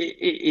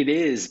 it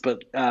is,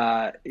 but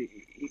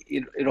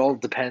it all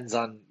depends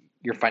on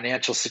your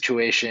financial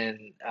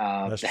situation,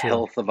 That's the true.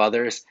 health of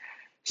others.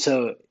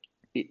 So,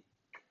 it,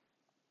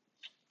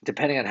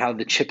 depending on how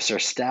the chips are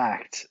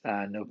stacked,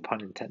 no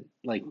pun intended.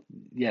 Like,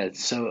 yeah.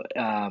 So,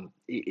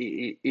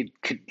 it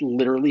could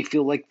literally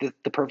feel like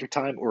the perfect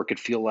time, or it could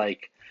feel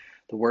like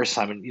the worst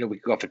time. And we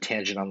could go off a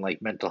tangent on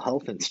like mental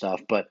health and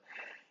stuff, but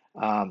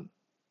um,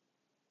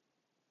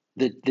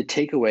 the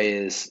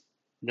takeaway is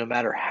no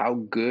matter how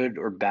good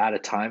or bad a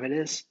time it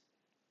is,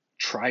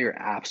 try your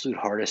absolute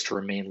hardest to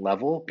remain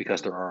level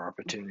because there are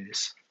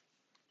opportunities.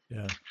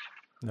 Yeah.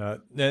 No,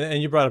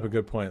 and you brought up a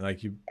good point.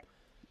 Like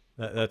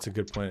that's a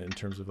good point in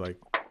terms of like,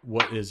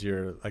 what is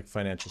your like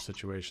financial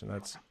situation?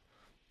 That's,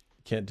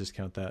 can't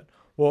discount that.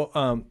 Well,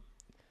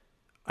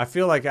 I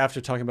feel like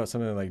after talking about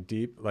something like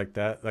deep like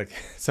that, like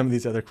some of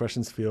these other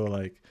questions feel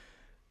like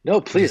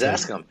No, please just like,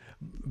 ask them.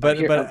 I'm but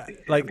here. I'm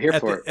like here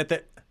for it. at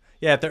the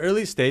yeah, at the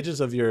early stages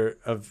of your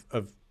of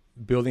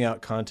building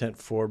out content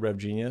for Rev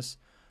Genius,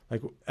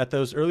 like at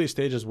those early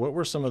stages, what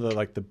were some of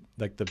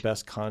the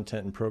best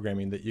content and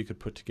programming that you could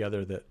put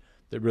together that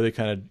really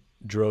kind of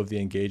drove the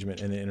engagement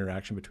and the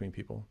interaction between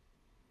people?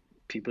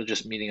 People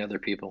just meeting other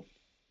people.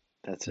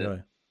 That's it.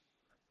 Really?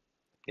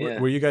 Yeah.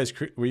 Were you guys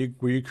were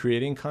you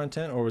creating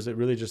content, or was it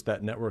really just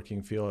that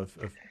networking feel of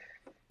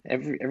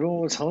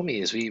Everyone was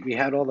homies. We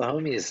had all the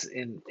homies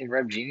in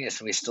Rev Genius,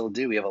 and we still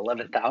do. We have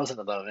 11,000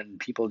 of them, and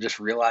people just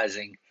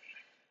realizing,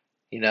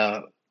 you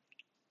know,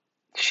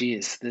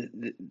 geez,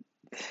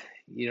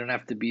 you don't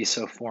have to be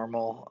so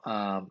formal.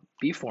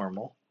 Be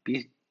formal,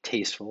 be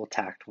tasteful,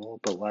 tactful,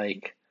 but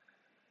like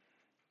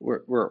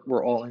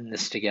we're all in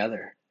this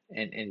together,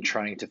 and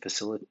trying to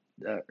facilitate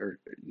or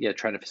yeah,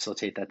 trying to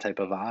facilitate that type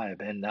of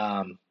vibe.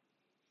 And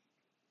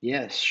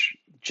yes,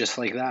 just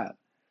like that,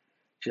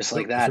 just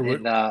like so that, we're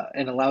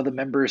and allow the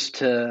members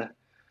to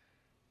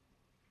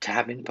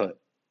have input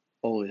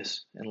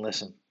always and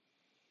listen.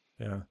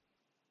 yeah.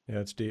 Yeah,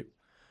 it's deep.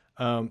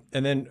 And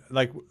then,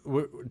 like,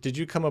 did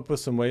you come up with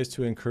some ways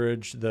to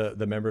encourage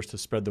the members to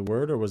spread the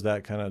word, or was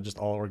that kind of just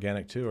all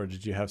organic too, or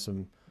did you have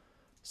some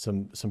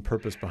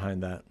purpose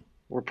behind that?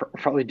 We're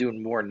probably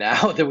doing more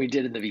now than we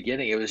did in the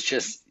beginning. It was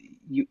just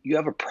you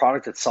have a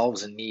product that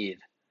solves a need.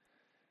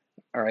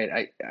 All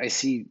right, I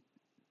see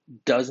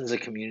dozens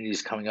of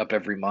communities coming up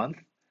every month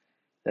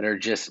that are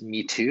just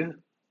me too,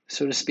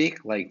 so to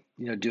speak, like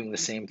doing the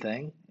same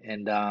thing,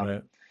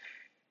 Right.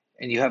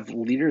 and you have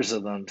leaders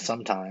of them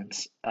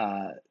sometimes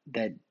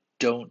that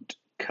don't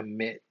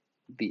commit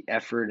the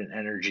effort and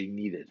energy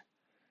needed.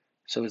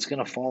 So it's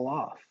going to fall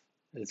off.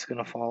 It's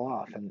going to fall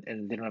off,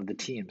 and they don't have the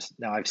teams.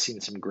 Now, I've seen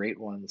some great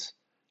ones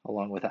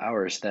along with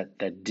ours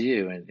that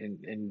do,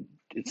 and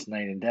it's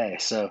night and day.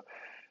 So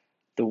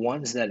the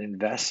ones that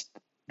invest,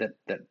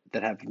 that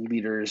have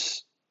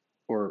leaders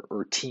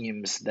or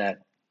teams that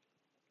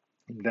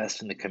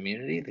invest in the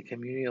community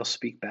will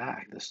speak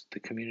back. The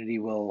community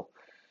will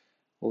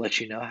let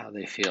you know how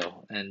they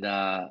feel, and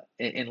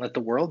let the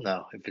world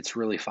know if it's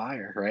really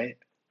fire, right?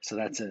 So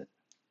that's it.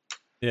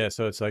 Yeah.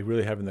 So it's like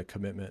really having the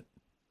commitment.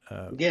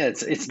 Uh, Yeah,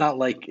 it's not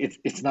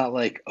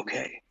like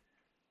okay,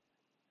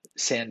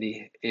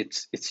 Sandy,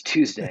 it's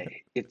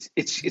Tuesday.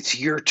 It's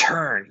your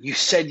turn. You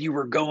said you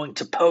were going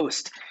to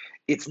post.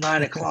 It's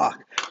 9 o'clock.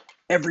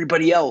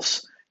 Everybody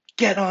else,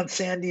 get on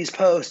Sandy's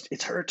post.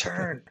 It's her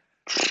turn.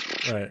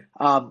 right.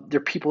 There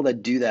are people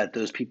that do that.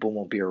 Those people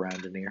won't be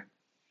around in here.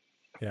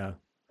 Yeah.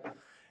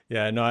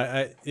 Yeah.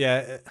 No,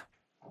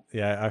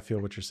 yeah, I feel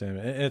what you're saying.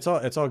 And it's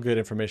all good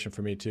information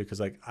for me too, because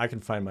like I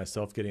can find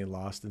myself getting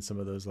lost in some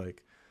of those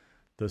like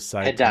those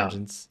side Head down.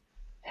 tangents.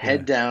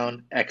 Head Yeah.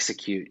 down,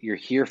 execute. You're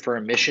here for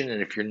a mission,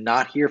 and if you're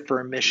not here for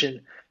a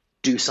mission,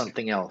 do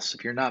something else.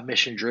 If you're not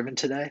mission driven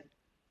today,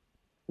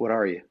 what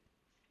are you?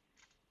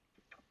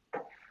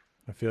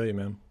 I feel you,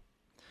 man.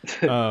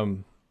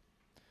 Um,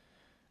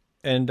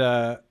 and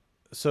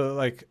so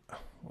like,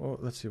 well,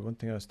 let's see. One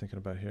thing I was thinking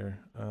about here.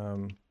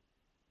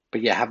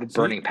 But yeah, have a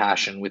So you, burning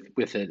passion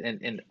with it,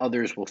 and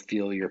others will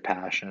feel your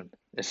passion,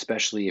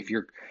 especially if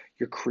you're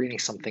creating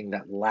something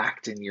that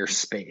lacked in your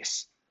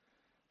space,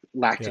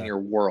 lacked in yeah, your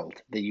world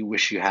that you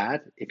wish you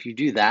had. If you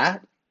do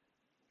that,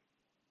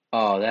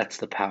 oh, that's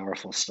the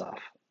powerful stuff.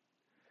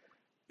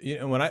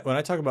 when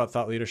I talk about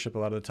thought leadership, a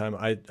lot of the time,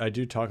 I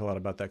do talk a lot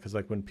about that because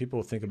like when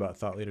people think about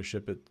thought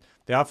leadership,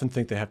 they often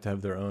think they have to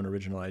have their own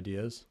original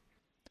ideas.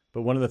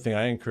 But one of the things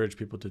I encourage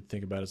people to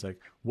think about is like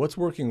what's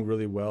working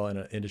really well in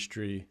an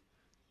industry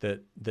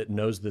that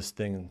knows this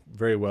thing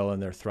very well and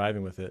they're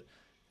thriving with it.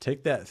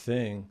 Take that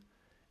thing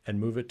and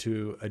move it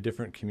to a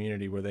different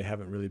community where they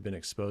haven't really been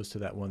exposed to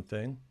that one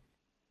thing,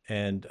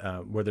 and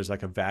where there's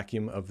like a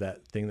vacuum of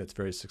that thing that's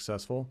very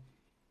successful.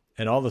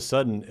 And all of a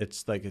sudden,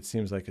 it's like it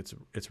seems like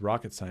it's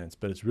rocket science,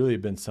 but it's really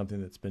been something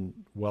that's been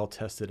well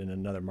tested in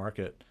another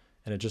market.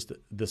 And it just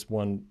this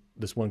one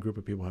group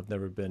of people have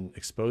never been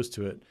exposed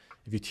to it.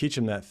 If you teach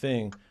them that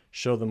thing,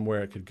 show them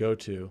where it could go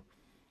to,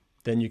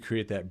 then you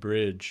create that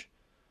bridge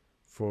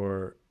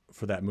for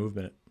that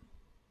movement.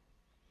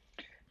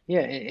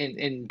 Yeah,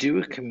 and do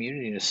a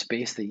community in a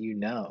space that you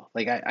know.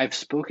 Like I've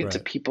spoken to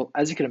Right. people,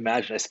 as you can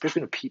imagine, I've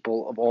spoken to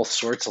people of all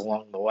sorts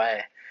along the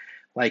way.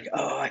 Like,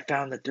 oh, I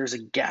found that there's a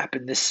gap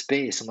in this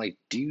space. I'm like,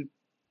 do you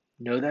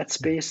know that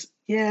space?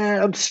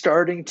 Yeah, I'm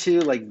starting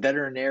to, like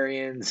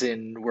veterinarians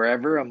and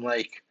wherever. I'm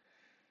like,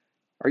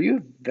 are you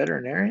a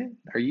veterinarian?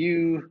 Are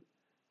you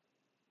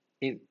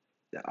in,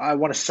 I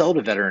want to sell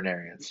to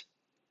veterinarians.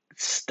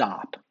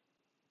 Stop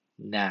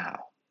now.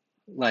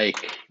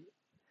 Like,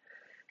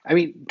 I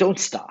mean, don't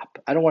stop.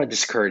 I don't want to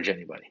discourage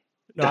anybody.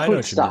 No, I know Don't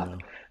what you mean stop.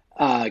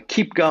 though.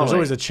 Keep There's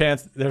always a going.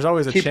 chance. There's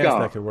always a Keep chance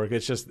going. that could work.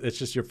 It's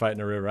just you're fighting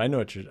a river. I know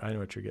what you're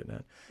getting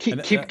at,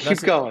 and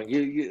Keep going.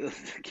 You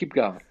keep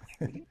going.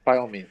 By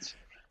all means.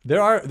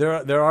 there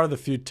are the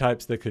few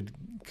types that could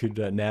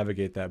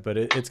navigate that, but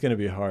it's going to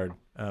be hard.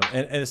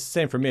 And it's the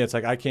same for me. It's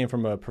like I came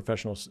from a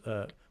professional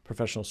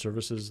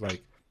services,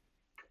 like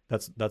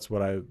that's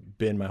what I've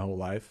been my whole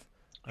life,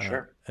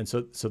 Sure. and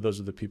so those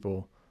are the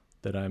people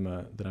that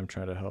I'm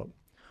trying to help.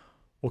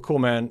 Well, cool,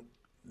 man.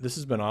 This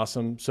has been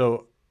awesome.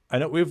 So I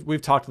know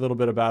we've talked a little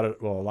bit about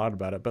it, well, a lot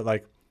about it, but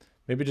like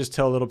maybe just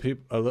tell the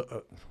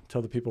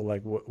people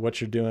like what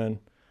you're doing,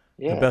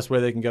 the Yeah. best way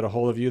they can get a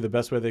hold of you, the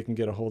best way they can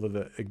get a hold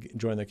of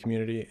join the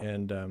community,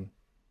 and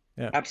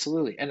Yeah.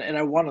 Absolutely. And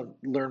I want to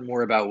learn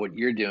more about what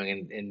you're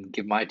doing and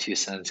give my 2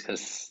 cents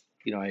because,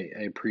 I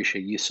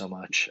appreciate you so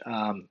much.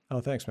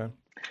 Oh, thanks, man.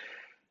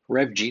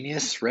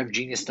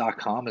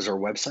 RevGenius.com is our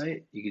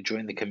website. You can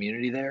join the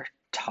community there.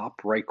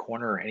 Top right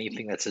corner or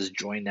anything that says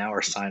join now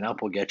or sign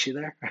up will get you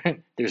there.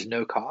 There's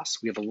no cost.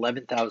 We have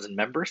 11,000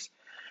 members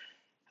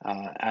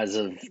as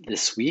of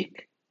this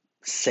week.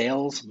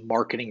 Sales,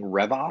 marketing,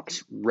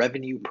 RevOps,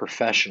 revenue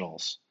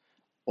professionals,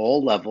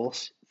 all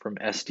levels from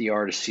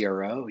SDR to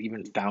CRO,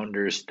 even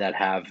founders that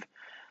have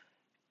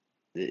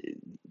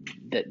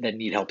that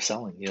need help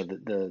selling,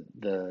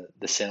 the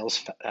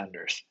sales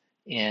founders.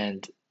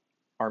 And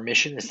our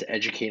mission is to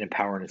educate,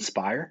 empower, and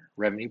inspire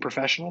revenue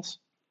professionals,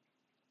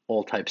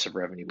 all types of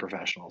revenue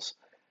professionals.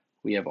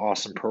 We have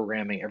awesome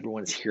programming.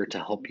 Everyone's here to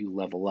help you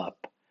level up,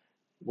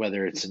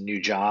 whether it's a new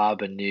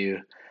job, a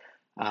new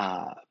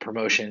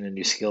promotion, a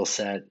new skill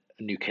set,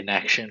 a new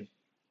connection.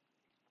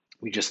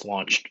 We just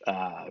launched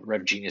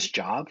RevGenius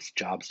Jobs,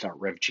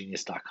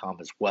 jobs.revgenius.com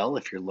as well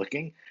if you're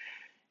looking.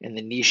 And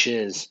the niche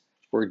is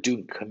we're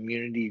doing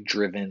community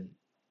driven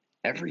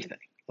everything,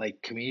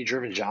 like community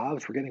driven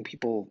jobs. We're getting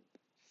people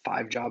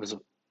 5 jobs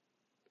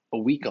a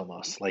week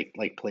almost, like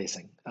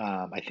placing.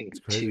 I think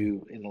It's crazy.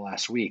 2 in the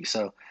last week.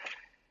 So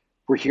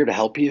we're here to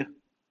help you.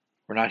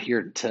 We're not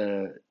here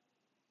to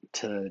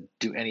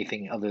do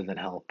anything other than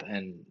help,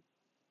 and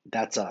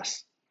that's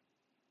us.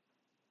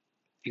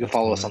 You can That's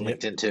follow cool, us on man.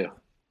 Yeah. LinkedIn too,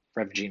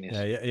 Rev Genius.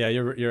 Yeah.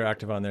 You're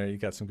active on there. You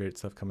got some great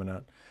stuff coming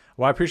out.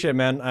 Well, I appreciate it,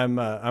 man.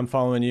 I'm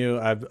following you.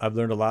 I've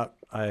learned a lot.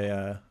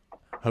 I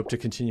hope to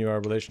continue our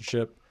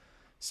relationship.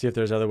 See if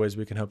there's other ways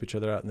we can help each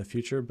other out in the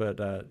future. But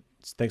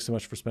thanks so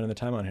much for spending the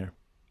time on here.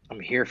 I'm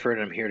here for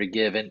it. I'm here to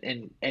give.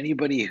 And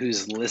anybody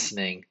who's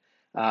listening,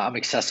 I'm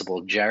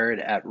accessible. Jared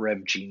at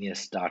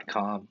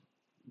revgenius.com,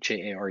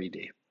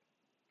 JARED.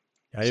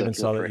 I So even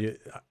feel saw that free. you.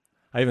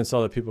 I even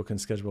saw that people can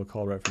schedule a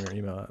call right from your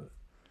email.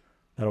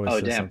 That always Oh,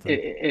 says damn. something.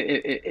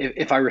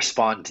 If I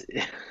respond,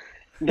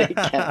 they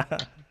can.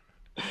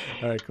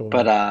 All right, cool,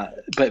 But man. uh,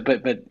 but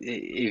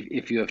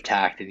if you have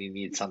tact and you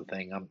need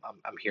something, I'm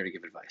here to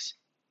give advice.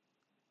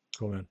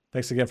 Cool, man.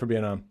 Thanks again for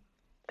being on.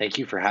 Thank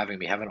you for having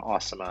me. Have an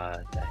awesome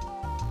day.